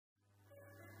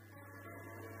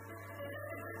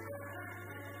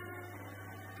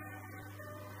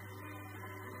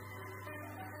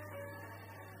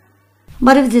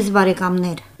Բարև ձեզ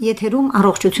բարեկամներ, եթերում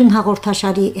առողջություն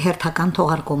հաղորդաշարի հերթական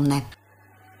թողարկումն է։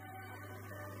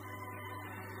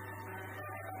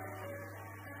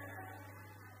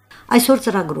 Այսօր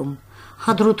ծրագրում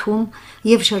Հադրութում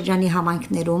եւ շրջանի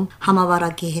համայնքներում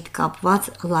համավարակի հետ կապված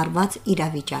լարված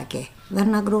իրավիճակ է։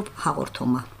 Վերնագրով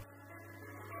հաղորդումը։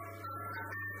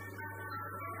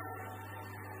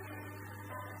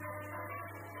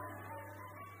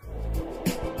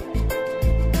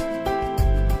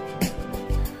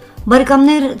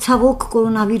 Բարեկամներ, ցավոք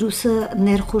կորոնավիրուսը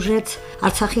ներխուժեց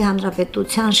Արցախի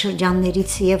հանրապետության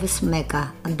շրջաններից եւս մեկը,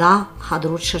 դա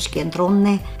Հադրութ շրջկենտրոնն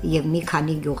է եւ մի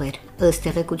քանի գյուղեր։ Ըստ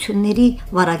տեղեկությունների,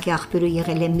 վարակի աղբյուրը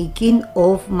եղել է մի կին,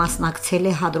 ով մասնակցել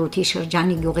է Հադրութի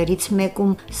շրջանի գյուղերից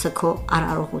մեկում սգո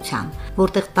արարողության,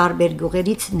 որտեղ տարբեր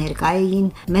գյուղերից ներկա էին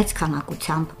մեծ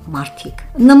քանակությամբ մարդիկ։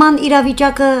 Նման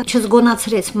իրավիճակը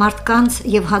չզգոնացրեց մարդկանց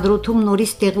եւ Հադրութում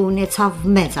նորից տեղի ունեցավ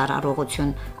մեծ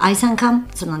արարողություն, այս անգամ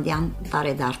ծննդյան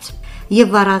տարեդարձ։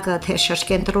 Եվ վարակը թե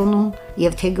շրջկենտրոնում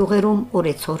եւ թե գյուղերում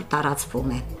օրեցօր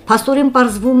տարածվում է։ Փաստորեն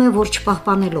պարզվում է, որ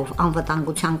չպահպանելով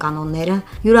անվտանգության կանոնները,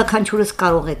 յուրաքանչյուրս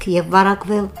կարող եք եւ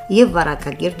վարակվել, եւ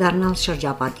վարակագիր դառնալ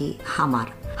շրջապատի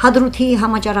համար։ Հադրութի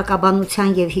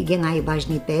համաճարակաբանության եւ հիգիենայի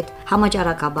բաժնի պետ,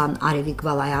 համաճարակաբան Արևիկ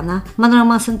Բալայանը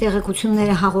մանրամասն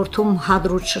տեղեկություններ է հաղորդում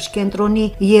Հադրութ շրջկենտրոնի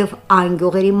եւ այն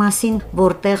գյուղերի մասին,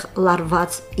 որտեղ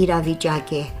լարված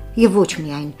իրավիճակ է։ Եվ ոչ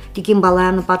միայն, Տիկին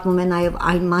Բալայանը պատմում է նաև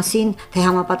այն մասին, թե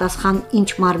համապատասխան ինչ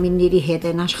մարմինների հետ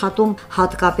են աշխատում,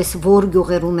 հատկապես որ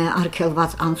գյուղերում է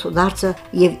արգելված անցուդարձը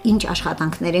եւ ինչ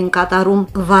աշխատանքներ են կատարում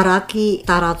վարակի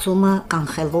տարածումը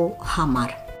կանխելու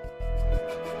համար։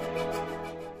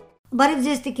 Բարև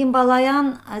ձեզ Տիկին Բալայան,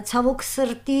 ցավոք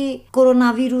սրտի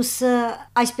կորոնավիրուսը,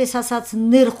 այսպես ասած,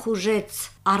 ներխուժեց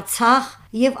Արցախ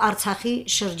եւ Արցախի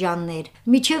շրջաններ։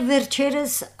 Միջև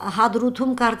վերջերս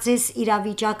Հադրութում կարծես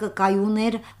իրավիճակը կայուն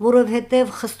էր,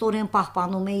 որովհետեւ խստորեն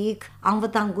պահպանում էիք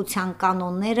անվտանգության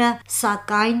կանոնները,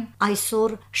 սակայն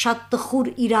այսօր շատ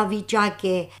տխուր իրավիճակ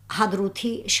է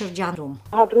Հադրութի շրջանում։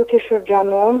 Հադրութի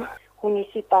շրջանում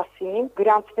հունիսի 10-ին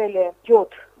գրանցվել է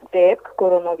 7 դեպք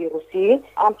կորոնավիրուսի,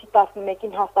 ամսի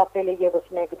 11-ին հաստատվել է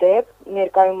եւս 1 դեպք,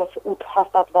 ներկայումս 8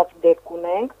 հաստատված դեպք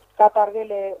ունենք,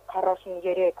 կատարվել է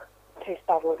 43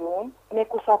 թեստավորում,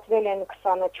 մեկուսացվել են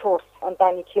 24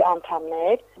 ընտանիքի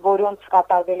անդամներ, որոնց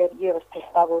կատարվել է եւս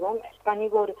թեստավորում, քանի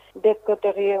որ դեպքը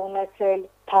տեղի է ունեցել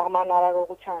թաղման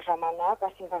արարողության ժամանակ,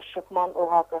 այսինքն շփման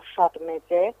օղակը շատ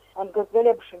մեծ է,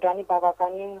 ընդգրկվել է շրջանի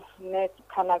բավականին մեծ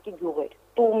քանակի գյուղեր՝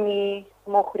 Տումի,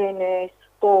 Մոխրենես,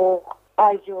 Տող,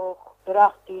 Այժող,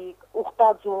 Դրախտիկ,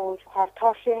 Ուխտաձոր,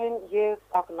 Հարթաշեն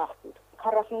եւ Ակնախտուր։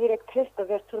 43 թեստը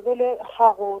վերցրվել է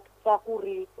Խաղոտ,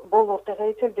 Ծակուրի, բոլոր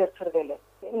տեղերից էլ վերցրվել է։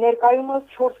 Ներկայումս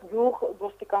 4 գյուղ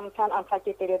ոստիկանության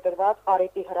անցակետեր է դրված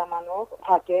արետի հրամանով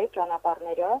փակել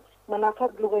ճանապարհները,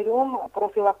 մնացած գյուղերում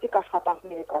պրոֆիլակտիկ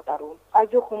աշխատանքներ է կատարում։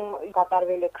 Այժմ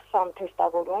կատարվել է 20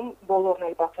 թեստավորում, բոլորն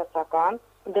էլ բացասական։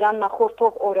 Դրան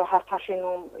նախորդող օրը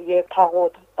Հարթաշենում եւ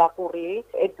Թաղոտ, Տակուրի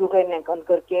այդ գյուղերն ենք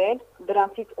ընդգրկել։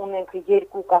 Դրանցից ունենք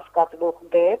 2 կասկածվող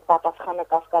դեպք, պատասխանը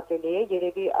կասկածելի է,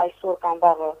 երևի այսօր կամ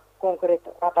վաղը կոնկրետ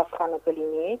պատասխանը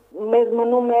կլինի։ Մեզ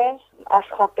մնում է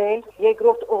աշխատել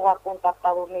երկրորդ օղակ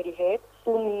կոնտակտավորների հետ՝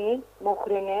 Տունի,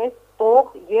 Մոխրենես,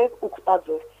 Տող եւ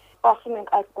Ուխտաձոր։ Ասում ենք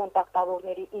այդ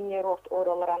կոնտակտավորների 9-րդ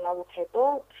օրը լրանալուց հետո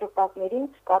շփվածներին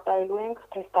կատարելու ենք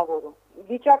թեստավորում։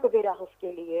 Վիճակը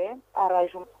վերահսկելի է,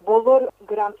 առայժմ բոլոր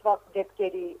գրանցված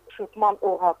դեպքերի շփման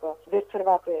օղակը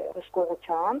վերցրված է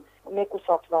հսկողության,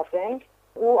 մեկուսացված են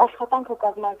ու աշխատանքը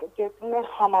կազմակերպվում է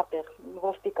համատեղ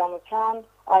ոստիկանության,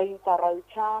 այլ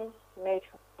ծառայության, մեր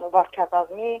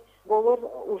վարչակազմի բոլոր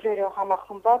ուժերը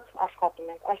համախմբված աշխատում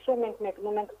ենք։ Այսօր մենք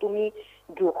մեկնում ենք Տունի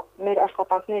գյուղ։ Մեր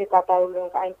աշխատանքները կատարելու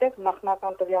ենք այնտեղ,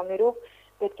 նախնական տվյալներով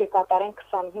պետք է կատարենք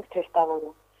 25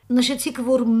 թեստավորում։ Նշեցիք,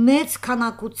 որ մեծ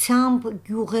քանակությամբ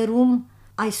գյուղերում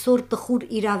այսօր տխուր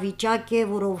իրավիճակ է,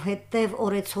 որովհետև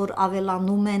օրեցօր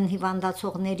ավելանում են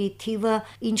հիվանդացողների թիվը,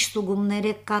 ինչ ստուգումներ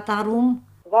է կատարում։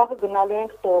 Վաղը գնալու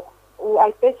ենք Տող ու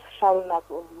այդպես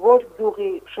շարունակում, որ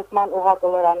գյուղի շփման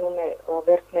օղակը լրանում է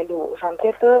վերցնելու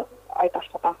ժամկետը, այդ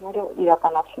աշխատանքները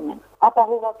իրականացնում են։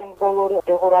 Ապահոված են բոլոր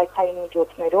դեղորայքային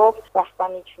միջոցներով,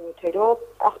 պաշտպանիչ նյութերով,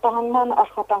 ախտահանման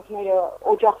աշխատանքները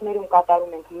օջախներում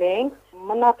կատարում ենք մենք,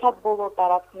 մնացած բոլոր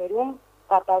տարածքներում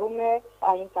կատարում է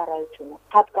այն ծառայությունը։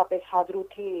 Հատկապես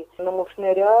Հադրութի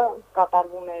նմուշները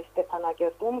կատարվում է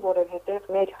Ստեփանակերտում, որովհետև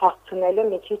մեր հաղթնելը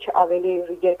մի քիչ ավելի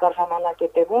երկար ժամանակ է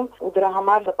տևում ու դրա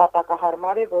համար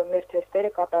նպատակահարմար է, որ մեր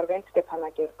թեստերը կատարվեն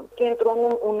Ստեփանակերտում։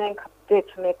 Կենտրոնում ունենք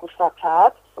 6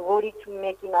 մեկուսացած, որից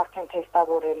մեկին արդեն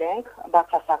թեստավորել ենք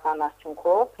բացասական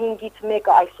արդյունքով, 5-ից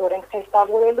մեկը այսօր ենք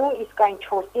թեստավորելու, իսկ այն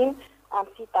 4-ին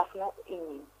ամսի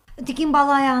 19-ին։ Տիկին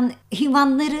Բալայան,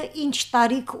 հիվանդները ինչ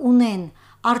տարիք ունեն,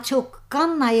 արդյոք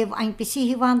կան նաև այնպիսի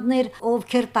հիվանդներ,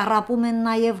 ովքեր տառապում են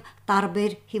նաև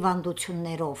տարբեր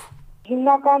հիվանդություններով։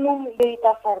 Հիմնականում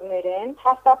երիտասարդներ են,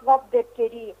 հաստատված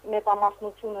դեպքերի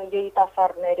մեծամասնությունը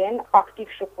երիտասարդներ են,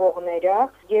 ակտիվ շփվողները,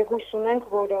 եւ հույս ունենք,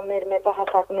 որ մեր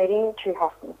մեծահասակներին չի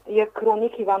հասնի եւ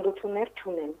քրոնիկ հիվանդություններ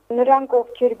չունեն։ Նրանք,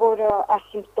 ովքեր որ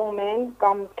ասիմպտոմ են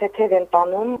կամ թեթև են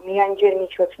տանում, միայն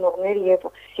ջերմիջոցնողներ եւ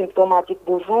սիմպտոմատիկ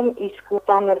բուժում, իսկ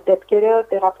ծանր դեպքերը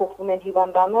տեղափոխվում են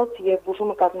հիվանդանոց եւ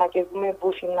բուժումը կազմակերպվում է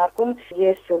բուժ հիմնարկում։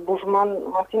 Ես բուժման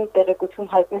մասին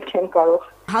տեղեկություն հայտնել չեմ կարող։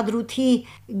 Հադրութի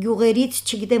գյուղերից,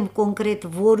 չգիտեմ կոնկրետ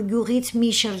որ գյուղից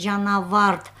մի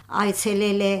շրջանավարտ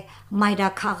այցելել է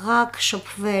մայրաքաղաք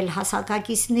շփվել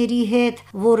հասակակիցների հետ,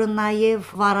 որը նաև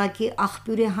վարակի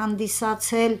աղբյուր է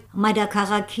հանդիսացել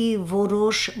մայրաքաղաքի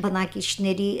որոշ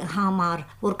բնակիչների համար,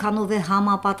 որքանով է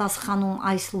համապատասխանում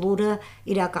այս լուրը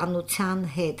իրականության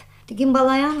հետ։ Տիկին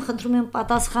Բալայան, խնդրում եմ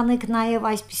պատասխանեք նաև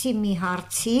այսպիսի մի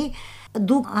հարցի։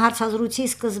 Դուք հարցազրույցի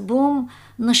սկզբում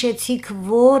նշեցիք,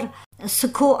 որ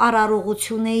սքո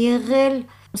արարողություն է եղել,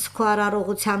 սքո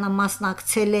արարողությանը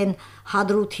մասնակցել են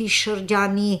Հադրութի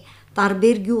շրջանի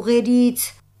տարբեր գյուղերից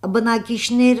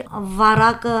բնակիչներ,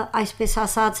 վարակը, այսպես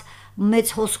ասած,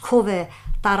 մեծ հոսքով է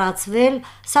տարածվել,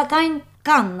 սակայն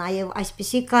կան նաև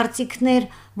այսպիսի կարծիքներ,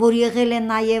 որ եղել է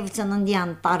նաև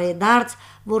ծննդյան տարեդարձ,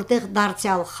 որտեղ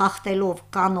դարձյալ խախտելով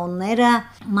կանոնները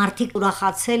մարդիկ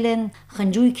ուրախացել են,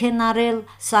 խնջույք են արել,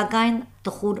 սակայն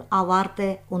տխուր ավարտ է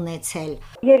ունեցել։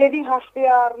 Երևի հաշվի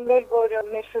առնել, որ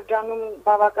մեր շրջանում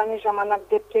բավականին ժամանակ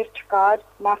դեպքեր չկար,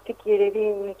 մարդիկ երևի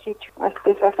մի քիչ,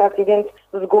 այսպես ասած, իրենց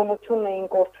զգոնությունն էին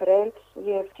կորցրել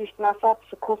եւ ճիշտն ասած,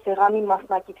 սքո սեղանի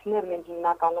մասնակիցներն են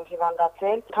հիմնականում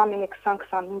հիվանդացել։ Ընդամենը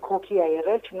 20-25 հոգի է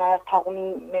եղել, չնայած թաղումի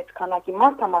մեծ քանակի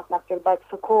մարդ է մասնակցել, բայց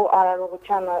սքո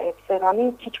արարողությանը այդ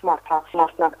սեղանին քիչ մարդ է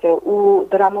մասնակցել ու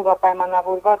դրանով է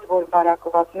պայմանավորված, որ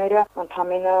վարակվածները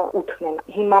ընդամենը 8-ն են։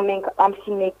 Հիմա մենք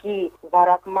ամսի 1-ի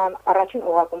վարակման առաջին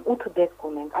օղակում 8 դեպք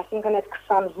ունենք, այսինքն այդ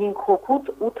 25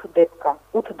 հոգուց 8 դեպք կա,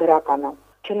 8 դրական է։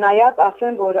 Չնայած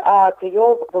ասեմ, որ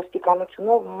ԱԱՏ-ով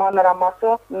ոստիկանությունով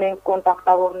մանրամասը մենք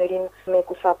կոնտակտավորներին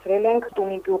մեկուսացրել ենք,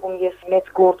 տունի գյուղում ես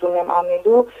մեծ գործ ունեմ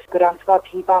անելու,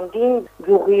 գրանցված հիվանդին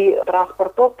գյուղի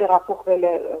տրանսպորտով տեղափոխվել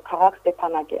է քաղաք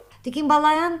Ստեփանակերտ։ Տիկին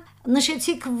Բալայան,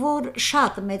 նշեցիք, որ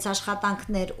շատ մեծ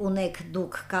աշխատանքներ ունեք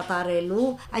դուք կատարելու,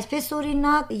 այսպես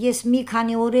օրինակ ես մի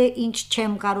քանի օր է ինչ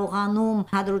չեմ կարողանում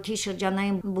Հադրութի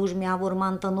շրջանային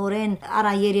բուժմիավորման տնօրեն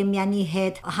Արա Երեմյանի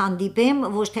հետ հանդիպեմ,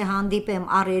 ոչ թե հանդիպեմ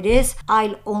առերես,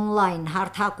 այլ օնլայն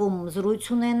հարթակում զրույց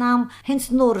ունենամ, հենց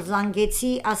նոր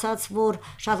զանգեցի, ասաց, որ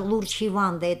շատ լուրջ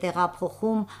հիվանդ է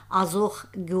տեղափոխում Ազոխ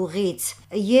գյուղից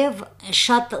եւ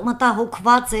շատ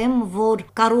մտահոգված եմ, որ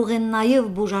կարող են նաեւ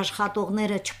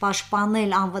բուժաշխատողները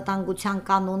պաշտպանել անվտանգության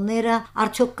կանոնները,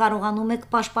 արդյոք կարողանում եք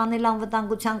պաշտպանել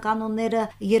անվտանգության կանոնները,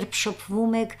 երբ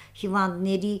շփվում եք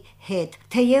հիվանդների հետ։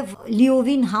 Թեև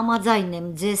լիովին համաձայն եմ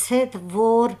ձեզ հետ,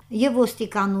 որ եւ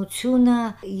ոստիկանությունը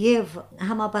եւ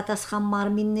համապատասխան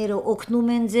մարմինները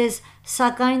օգնում են ձեզ,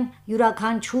 սակայն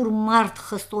յուրաքանչյուր մարդ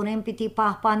խստորեն պիտի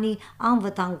պահպանի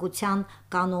անվտանգության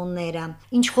կանոնները։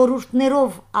 Ինչ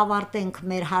խորհուրդներով ավարտենք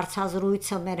մեր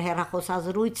հարցազրույցը, մեր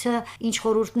հեռախոսազրույցը, ինչ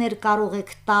խորհուրդներ կարող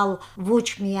եք տալ ոչ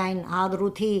միայն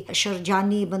Հադրութի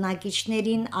շրջանի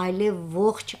բնակիչներին, այլև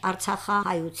ողջ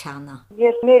Արցախահայությանը։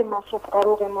 Ես մեր մասով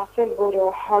կարող եմ ասել, որ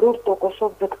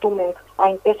 100%-ով ձգտում ենք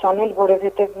այնպես անել,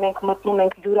 որովհետև մենք մտնում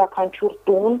ենք յուրաքանչյուր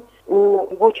տուն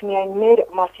ու ոչ միայն մեր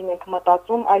մասին ենք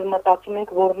մտածում, այլ մտածում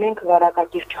ենք, որ մենք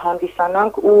վարակագիր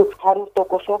չհանդիսանանք ու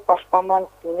 100%-ով պաշտպանման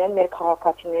լինեն մեր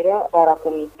քաղաքացիները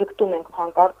վարակումից։ Ձգտում ենք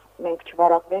հանկարծ մենք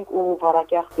չվարակվենք ու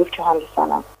վարակի աղբյուր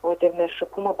չհանդիսանանք, որովհետև մեր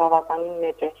շփումը բավականին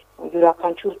մեծ է։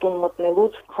 Յուրաքանչյուր տուն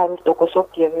մտնելուց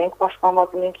 100%-ով եւ մենք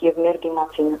պաշտպանված ենք եւ մեր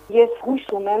դիմացինը։ Ես հույս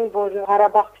ունեմ, որ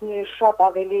Ղարաբաղցիները շատ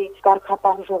ավելի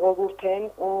կարգապահ ժողովուրդ են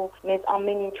ու մեզ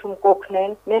ամեն ինչում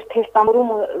կօգնեն։ Մեր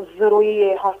թեստամրումը 0-ի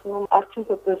է հասնում,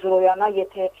 արդյունքը կզրոյանա,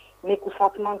 եթե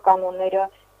մեկուսացման կանոնները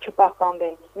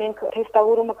չպահպանվեն։ Մենք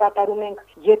թեստավորումը կատարում ենք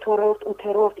 7-րդ,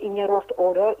 8-րդ, 9-րդ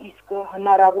օրը, իսկ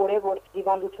հնարավոր է, որ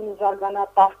հիվանդությունը զարգանա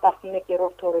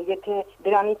 10-11-րդ օրը։ Եթե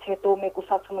դրանից հետո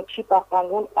մեկուսացումը չի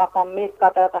պահպանվում, ապա մեր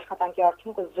կատարած աշխատանքի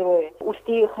արդյունքը 0 է։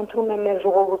 Ուստի խնդրում եմ մեր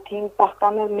ժողովրդին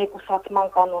պահպանել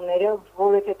մեկուսացման կանոնները,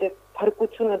 որովհետև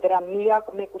փրկությունը դրա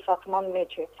միակ մեկուսացման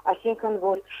մեջ է, այսինքն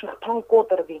որ շղթան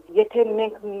կոտրվի։ Եթե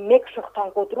մենք մեկ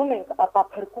շղթան կոտրում ենք, ապա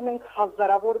փրկում ենք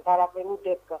հազարավոր բարակերու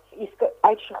դեպքը։ Իսկ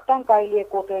այդ շղթան կարելի է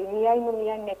կոտրել միայն ու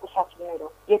միայն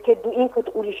մեկուսացումներով։ Եթե դու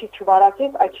ինքդ ուրիշի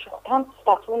չվարակես, այդ շղթան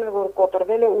ստացվում է, որ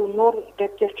կոտրվել է ու նոր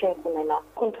դեպքեր չեն ունենա։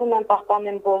 Խնդրում եմ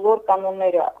պահպանել բոլոր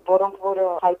կանոնները, որոնք որ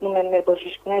հայտնում են մեր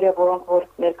բժիշկները, որոնք որ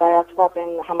ներկայացված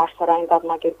են համաշխարհային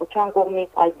կազմակերպության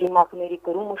կողմից, այդ դիմակների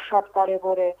կրումը շատ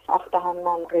կարևոր է,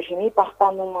 ախտահանման ռեժիմի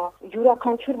պահպանումը,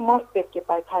 յուրաքանչյուր մարդ պետք է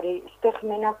պայքարի, այստեղ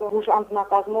մենակ ուժ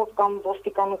անձնակազմով կամ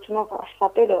ոստիկանությունով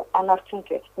աշխատելը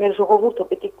անարդյունք է։ Մեր ժողովուրդը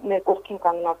պետք է մեր կողքին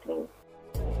կանգնած լինի։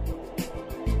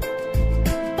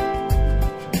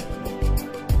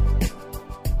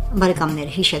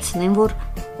 Բարեկամներ, հիշեցնեմ, որ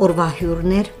օրվա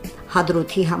հյուրներ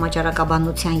Հադրութի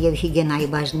համաճարակաբանության եւ հիգիենայի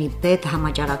բաժնի պետ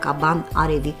համաճարակաբան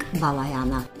Արևիկ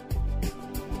Բալայանը։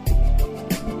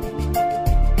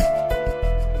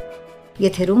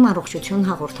 Եթերում առողջություն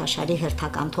հաղորդաշարի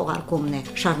հերթական թողարկումն է։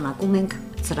 Շարունակում ենք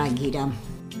ծրագիրը։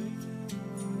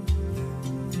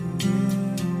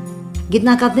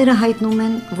 Գիտնականները հայտնում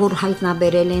են, որ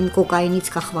հայտնաբերել են կոկաինից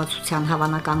կախվածության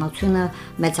հավանականությունը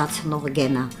մեծացնող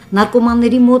գենը։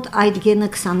 Նարկոմանների մոտ այդ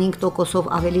գենը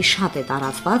 25%-ով ավելի շատ է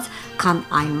տարածված, քան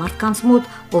այն մարդկանց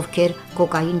մոտ, ովքեր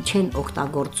կոկաին չեն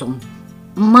օգտագործում։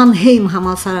 Մանհեյմ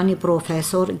համալսարանի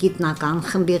պրոֆեսոր, գիտնական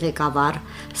խմբի ղեկավար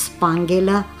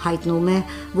Սպանգելը հայտնում է,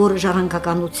 որ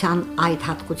ժառանգականության այդ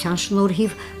հատկության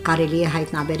շնորհիվ կարելի է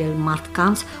հայտնաբերել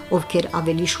մարդկանց, ովքեր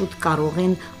ավելի շուտ կարող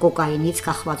են կոկաինից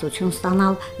կախվածություն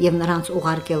ստանալ եւ նրանց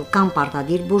ուղարկել կամ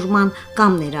պարտադիր բուժման,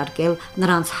 կամ ներարկել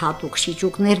նրանց հատուկ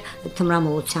շիճուկներ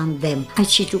թմրամոլության դեմ։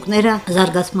 Այդ շիճուկները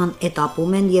զարգացման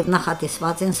էտապում են եւ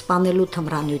նախատեսված են սպանելու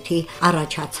թմրանյութի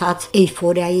առաջացած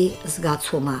էյֆորիայի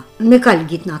զգացումը։ Մեկ այլ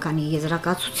գիտնականի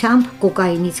եզրակացությամբ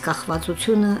կոկաինից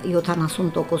կախվածությունը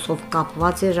 70%-ով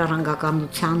կապված է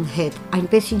ժառանգականության հետ,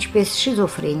 այնպես ինչպես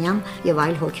շիզոֆրենիան եւ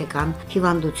այլ հոգեկան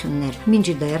հիվանդություններ։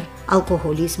 Մինչդեռ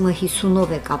ալկոհոլիզմը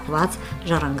 50-ով է կապված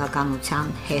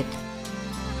ժառանգականության հետ։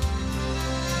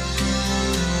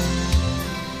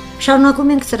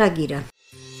 Շարունակում ենք ծրագիրը։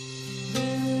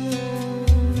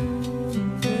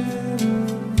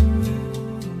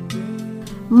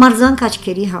 Մարզանք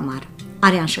աչքերի համար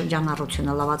Արյան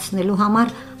շրջանառությունը լավացնելու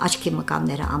համար, աչքի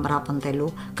մկանները ամրապնդելու,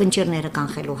 կնճիռները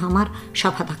կանխելու համար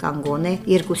շաբաթական գոնե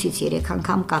 2-ից 3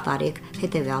 անգամ կատարեք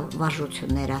հետևյալ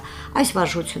վարժությունները։ Այս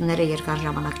վարժությունները երկար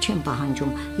ժամանակ չեն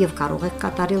պահանջում եւ կարող եք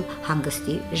կատարել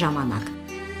հանգստի ժամանակ։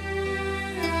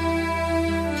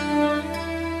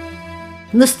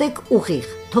 Նստեք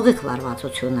ուղիղ, թողեք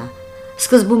լարվածությունը։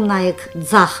 Սկզբում նայեք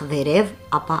ձախ վերև,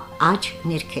 ապա աջ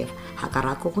ներքև։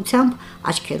 Հակառակ ուղղությամբ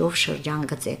աչքերով շրջան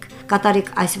գծեք։ Կատարեք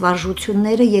այս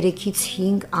վարժությունները 3-ից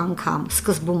 5 անգամ,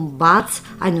 սկզբում բաց,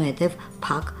 այնուհետև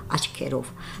փակ աչքերով։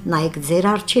 Նայեք ձեր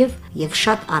առջև եւ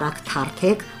շատ արագ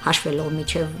թարթեք, հաշվելով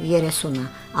մինչև 30-ը,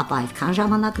 ապա այդքան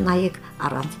ժամանակ նայեք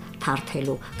առանց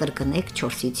թարթելու, կրկնեք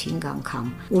 4-ից 5 անգամ։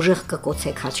 Ուժեղ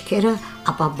կկոցեք աչքերը,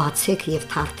 ապա բացեք եւ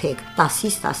թարթեք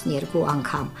 10-ից 12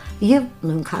 անգամ եւ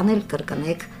նույնքան էլ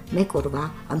կրկնեք մեկ օրվա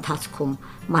ընթացքում։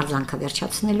 Մարզանքը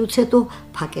վերջացնելուց հետո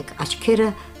փակեք աչքերը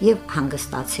եւ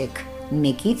հանգստացեք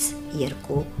 1-ից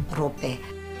 2 րոպե։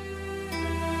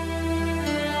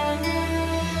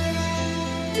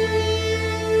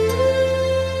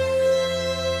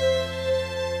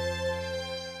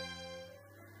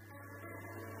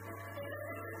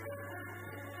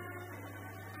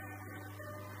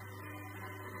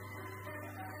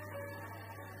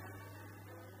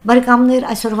 Բարեկամներ,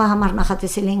 այսօրվա համար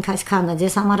նախատեսել էինք այսքանը,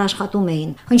 ձեզ համար աշխատում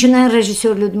էին հնչյունային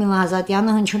ռեժիսոր Լյուդմիլա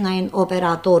Ազատյանը, հնչյունային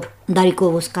օպերատոր Դարիկ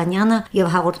Օվոսկանյանը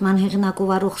եւ հաղորդման հեղինակ ու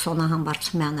վարող Սոնա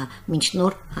Համբարձումյանը։ Մինչ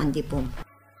նոր հանդիպում։